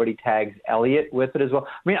everybody tags Elliot with it as well.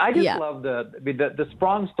 I mean, I just love the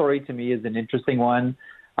Sprong story. To me, is an interesting one.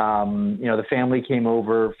 The family came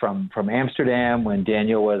over from Amsterdam when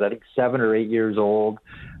Daniel was, I think, 7 or 8 years old,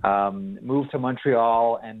 moved to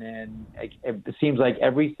Montreal, and then it seems like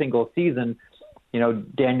every single season,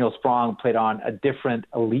 Daniel Sprong played on a different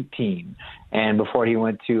elite team. And before he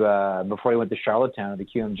went to Charlottetown, the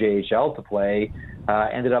QMJHL, to play,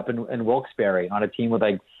 ended up in Wilkes-Barre on a team with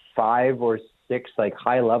like 5 or 6 like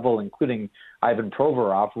high level, including Ivan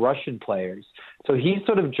Provorov, Russian players. So he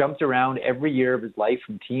sort of jumped around every year of his life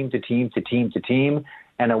from team to team to team to team.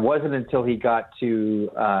 And it wasn't until he got to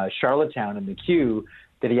Charlottetown in the Q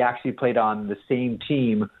that he actually played on the same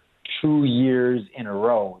team 2 years in a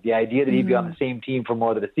row. The idea that he'd be on the same team for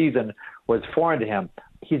more than a season was foreign to him.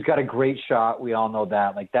 He's got a great shot. We all know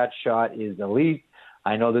that. Like, that shot is elite.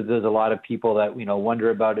 I know that there's a lot of people that,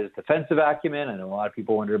 wonder about his defensive acumen. I know a lot of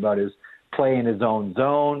people wonder about his play in his own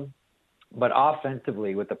zone. But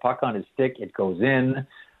offensively, with the puck on his stick, it goes in.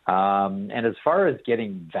 And as far as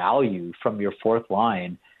getting value from your fourth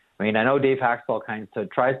line, I mean, I know Dave Haxtell kind of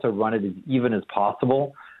tries to run it as even as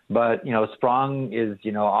possible, but, Sprong is,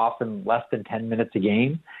 often less than 10 minutes a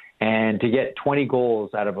game. And to get 20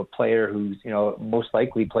 goals out of a player who's, most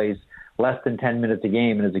likely plays less than 10 minutes a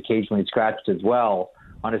game and is occasionally scratched as well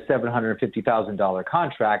on a $750,000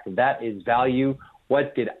 contract, that is value.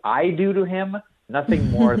 What did I do to him?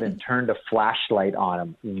 Nothing more than turned a flashlight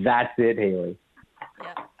on him. That's it, Haley.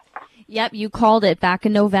 Yep, you called it back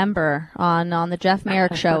in November on the Jeff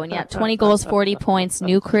Marek show. And 20 goals, 40 points,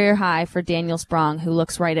 new career high for Daniel Sprong, who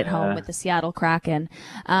looks right at home with the Seattle Kraken.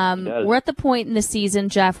 We're at the point in the season,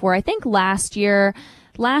 Jeff, where I think last year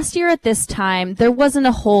at this time, there wasn't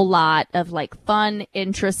a whole lot of like fun,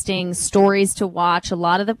 interesting stories to watch. A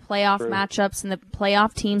lot of the playoff matchups and the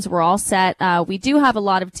playoff teams were all set. We do have a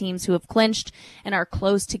lot of teams who have clinched and are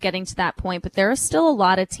close to getting to that point, but there are still a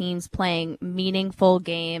lot of teams playing meaningful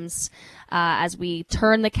games as we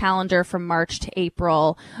turn the calendar from March to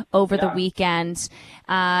April over the weekend.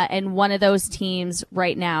 And one of those teams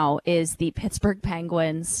right now is the Pittsburgh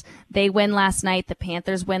Penguins. They win last night. The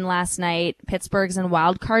Panthers win last night. Pittsburgh's in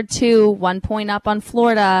wild card 2, 1 point up on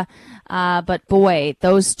Florida. But boy,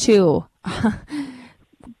 those two,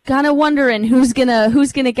 kind of wondering who's gonna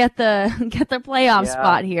get the playoff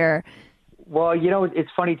spot here. Well, it's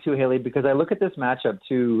funny too, Haley, because I look at this matchup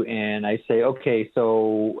too, and I say, okay,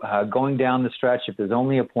 so going down the stretch, if there's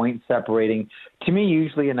only a point separating, to me,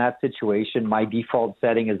 usually in that situation, my default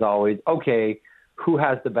setting is always, okay, who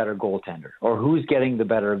has the better goaltender or who's getting the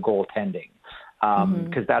better goaltending?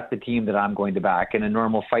 Because that's the team that I'm going to back. In a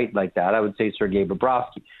normal fight like that, I would say Sergei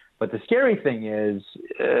Bobrovsky. But the scary thing is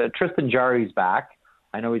Tristan Jarry's back.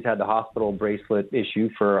 I know he's had the hospital bracelet issue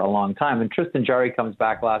for a long time, and Tristan Jarry comes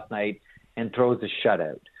back last night and throws a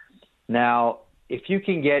shutout. Now, if you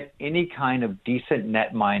can get any kind of decent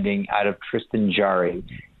net minding out of Tristan Jarry,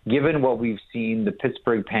 given what we've seen the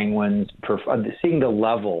Pittsburgh Penguins, seeing the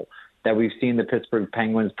level that we've seen the Pittsburgh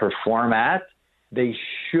Penguins perform at, they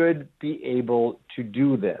should be able to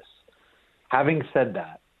do this. Having said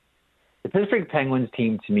that, the Pittsburgh Penguins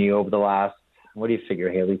team to me over the last, what do you figure,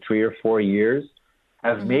 Haley, 3 or 4 years,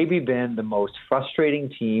 have maybe been the most frustrating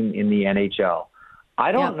team in the NHL.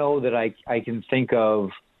 I don't know that I can think of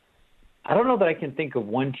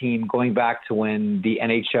one team going back to when the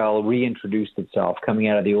NHL reintroduced itself coming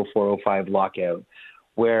out of the 04-05 lockout,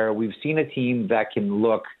 where we've seen a team that can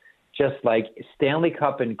look just like Stanley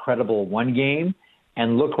Cup incredible one game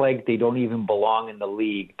and look like they don't even belong in the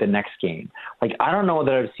league the next game. Like, I don't know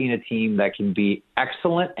that I've seen a team that can be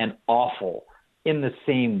excellent and awful in the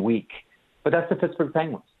same week, but that's the Pittsburgh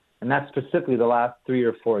Penguins. And that's specifically the last 3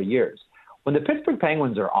 or 4 years. When the Pittsburgh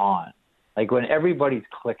Penguins are on, like when everybody's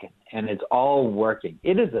clicking and it's all working,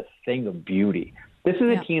 it is a thing of beauty. This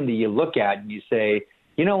is a team that you look at and you say,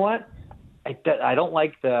 you know what? I don't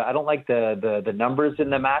like the numbers in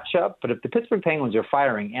the matchup, but if the Pittsburgh Penguins are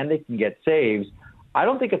firing and they can get saves, I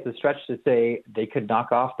don't think it's a stretch to say they could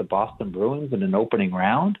knock off the Boston Bruins in an opening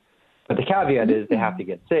round, but the caveat is they have to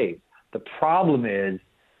get saved. The problem is,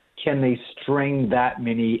 can they string that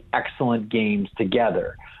many excellent games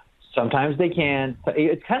together? Sometimes they can.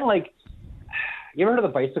 It's kind of like, you ever heard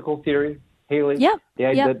of the bicycle theory, Haley? Yeah.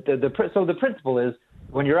 So the principle is,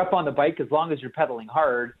 when you're up on the bike, as long as you're pedaling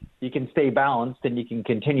hard, you can stay balanced and you can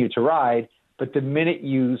continue to ride. But the minute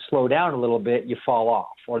you slow down a little bit, you fall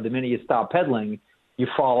off. Or the minute you stop pedaling, you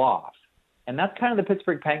fall off. And that's kind of the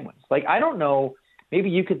Pittsburgh Penguins. Like, I don't know, maybe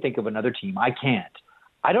you could think of another team. I can't.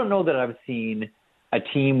 I don't know that I've seen a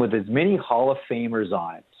team with as many Hall of Famers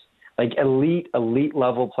on it, like elite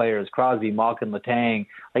level players, Crosby, Malkin, Letang.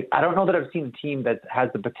 Like, I don't know that I've seen a team that has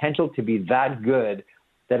the potential to be that good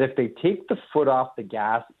that if they take the foot off the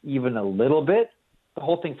gas even a little bit, the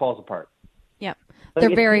whole thing falls apart. Yep. Like,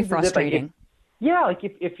 They're very frustrating.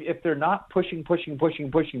 If they're not pushing,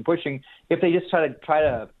 if they just try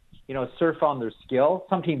to surf on their skill,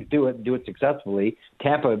 some teams do it successfully.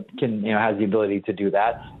 Tampa has the ability to do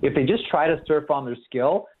that. If they just try to surf on their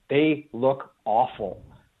skill, they look awful.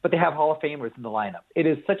 But they have Hall of Famers in the lineup. It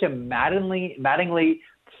is such a maddeningly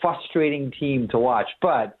frustrating team to watch.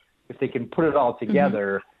 But if they can put it all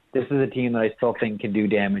together, this is a team that I still think can do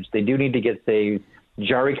damage. They do need to get saved.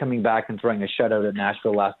 Jari coming back and throwing a shutout at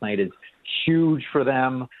Nashville last night is huge for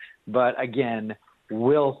them. But again,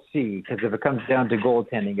 we'll see, because if it comes down to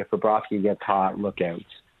goaltending, if Bobrovsky gets hot, look out.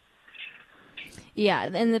 Yeah,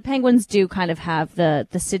 and the Penguins do kind of have the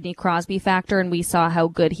Sidney Crosby factor, and we saw how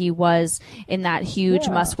good he was in that huge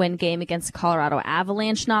must-win game against the Colorado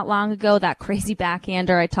Avalanche not long ago. That crazy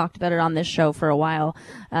backhander, I talked about it on this show for a while,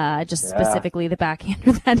 specifically the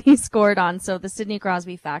backhander that he scored on. So the Sidney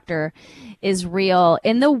Crosby factor is real.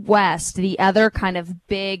 In the West, the other kind of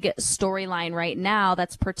big storyline right now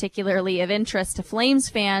that's particularly of interest to Flames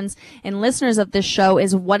fans and listeners of this show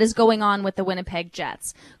is what is going on with the Winnipeg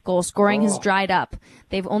Jets. Goal scoring has dried up.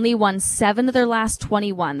 They've only won 7 of their last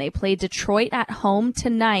 21. They play Detroit at home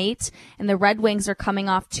tonight, and the Red Wings are coming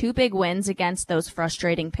off 2 big wins against those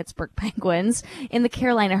frustrating Pittsburgh Penguins in the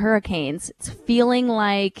Carolina Hurricanes. It's feeling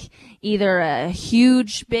like either a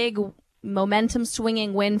huge, big momentum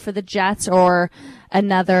swinging win for the Jets or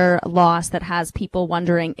another loss that has people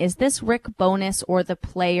wondering, is this Rick Bowness or the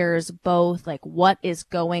players both? Like, what is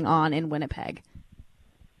going on in Winnipeg?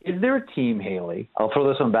 Is there a team, Haley? I'll throw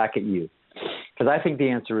this one back at you, because I think the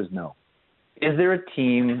answer is no. Is there a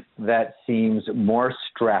team that seems more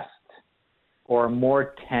stressed or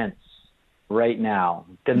more tense right now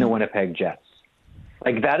than the Winnipeg Jets?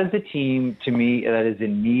 Like, that is a team, to me, that is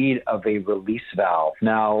in need of a release valve.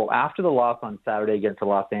 Now, after the loss on Saturday against the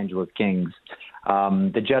Los Angeles Kings,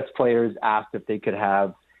 the Jets players asked if they could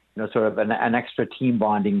have sort of an extra team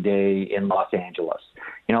bonding day in Los Angeles.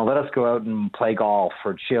 Let us go out and play golf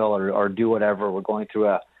or chill or do whatever. We're going through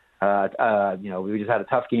we just had a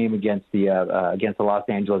tough game against the Los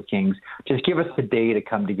Angeles Kings. Just give us a day to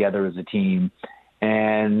come together as a team.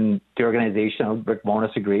 And the organization, Rick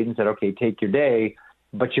Bowness, agreed and said, okay, take your day,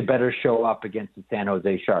 but you better show up against the San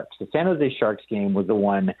Jose Sharks. The San Jose Sharks game was the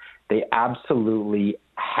one they absolutely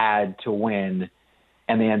had to win,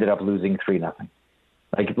 and they ended up losing 3-0.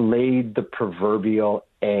 Like, laid the proverbial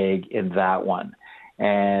egg in that one.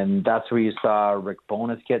 And that's where you saw Rick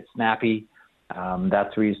Bowness get snappy.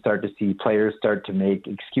 That's where you start to see players start to make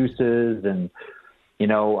excuses. And,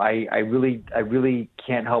 I really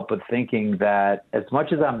can't help but thinking that as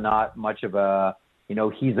much as I'm not much of a,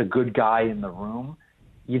 he's a good guy in the room,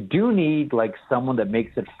 you do need like someone that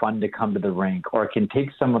makes it fun to come to the rink or can take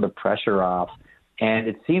some of the pressure off. And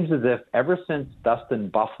it seems as if ever since Dustin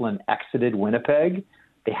Byfuglien exited Winnipeg,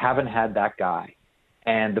 they haven't had that guy.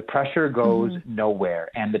 And the pressure goes nowhere,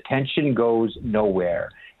 and the tension goes nowhere,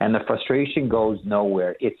 and the frustration goes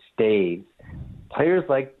nowhere. It stays. Players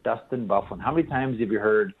like Dustin Byfuglien, how many times have you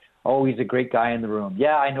heard, oh, he's a great guy in the room?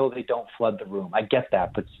 Yeah, I know they don't flood the room. I get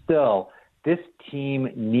that. But still, this team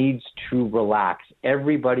needs to relax.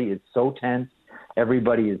 Everybody is so tense.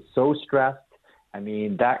 Everybody is so stressed. I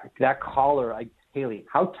mean, that collar, Haley,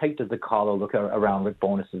 how tight does the collar look around Rick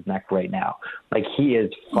Bowness's neck right now? Like, he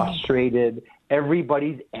is frustrated.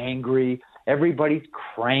 Everybody's angry. Everybody's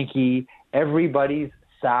cranky. Everybody's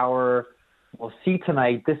sour. We'll see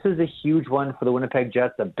tonight. This is a huge one for the Winnipeg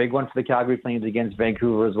Jets, a big one for the Calgary Flames against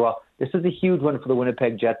Vancouver as well. This is a huge one for the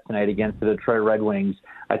Winnipeg Jets tonight against the Detroit Red Wings,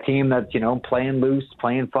 a team that's, playing loose,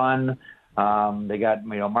 playing fun. They got,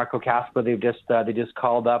 Marco Casper, they just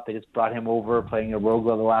called up. They just brought him over, playing a rogue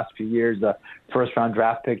the last few years, the first-round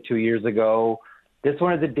draft pick 2 years ago. This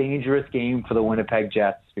one is a dangerous game for the Winnipeg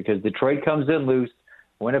Jets because Detroit comes in loose.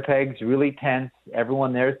 Winnipeg's really tense.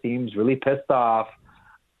 Everyone there seems really pissed off.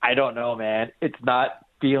 I don't know, man. It's not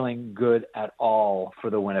feeling good at all for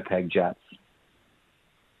the Winnipeg Jets.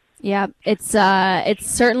 Yeah, it's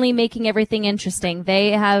certainly making everything interesting.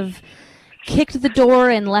 They have kicked the door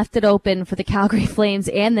and left it open for the Calgary Flames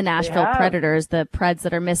and the Nashville Predators, the Preds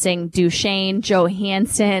that are missing Duchesne,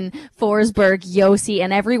 Johansson, Forsberg, Yossi,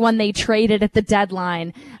 and everyone they traded at the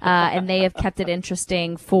deadline. And they have kept it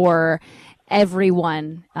interesting for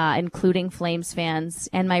everyone, including Flames fans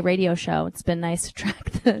and my radio show. It's been nice to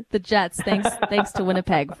track the Jets. Thanks to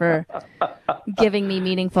Winnipeg for giving me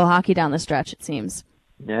meaningful hockey down the stretch, it seems.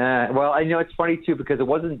 Yeah, well, I know it's funny too because it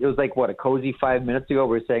was like a cozy 5 minutes ago.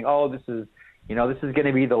 We were saying, oh, this is going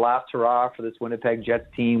to be the last hurrah for this Winnipeg Jets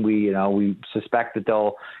team. We suspect that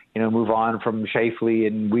they'll, move on from Scheifele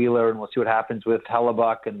and Wheeler, and we'll see what happens with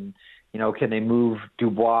Hellebuck, and can they move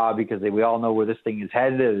Dubois, because we all know where this thing is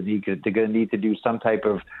headed. They're going to need to do some type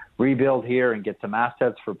of rebuild here and get some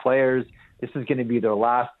assets for players. This is going to be their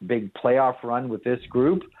last big playoff run with this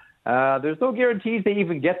group. There's no guarantees they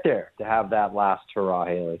even get there to have that last hurrah,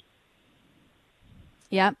 Haley.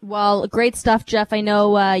 Yeah, well, great stuff, Jeff. I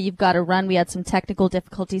know you've got to run. We had some technical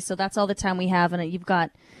difficulties, so that's all the time we have. And you've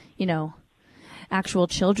got, actual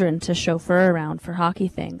children to chauffeur around for hockey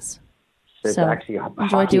things. It's so actually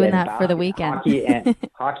enjoy doing that for the weekend.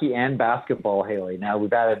 Hockey and basketball, Haley. Now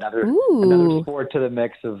we've added another sport to the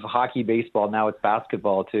mix of hockey, baseball. Now it's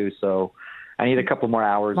basketball, too. So I need a couple more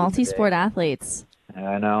hours. Multi-sport athletes.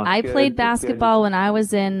 I know. I played basketball when I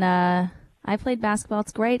was in. I played basketball.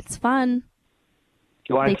 It's great. It's fun.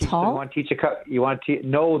 They tall?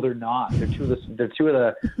 No, they're not. They're two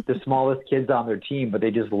of the smallest kids on their team, but they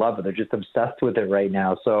just love it. They're just obsessed with it right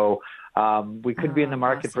now. So we could be in the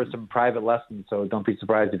market for some private lessons. So don't be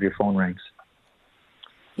surprised if your phone rings.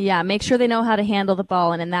 Yeah, make sure they know how to handle the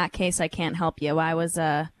ball. And in that case, I can't help you. I was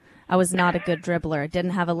not a good dribbler. I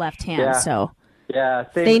didn't have a left hand, so. Yeah,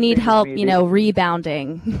 they need help,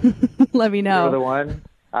 rebounding. Let me know. You're the one.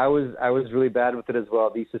 I was really bad with it as well.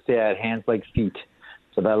 They used to say I had hands like feet.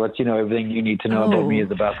 So that lets you know everything you need to know about me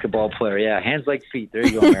as a basketball player. Yeah, hands like feet. There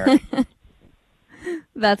you go, Marek.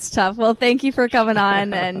 That's tough. Well, thank you for coming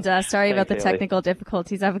on, and sorry about the technical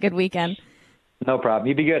difficulties. Have a good weekend. No problem.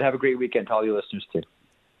 You be good. Have a great weekend to all your listeners, too.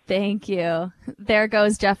 Thank you. There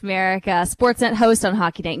goes Jeff Marek, Sportsnet host on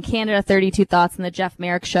Hockey Night in Canada. 32 Thoughts on the Jeff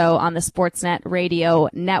Marek Show on the Sportsnet Radio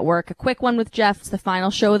Network. A quick one with Jeff. It's the final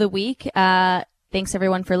show of the week. Thanks,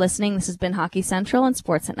 everyone, for listening. This has been Hockey Central on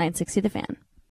Sportsnet 960 The Fan.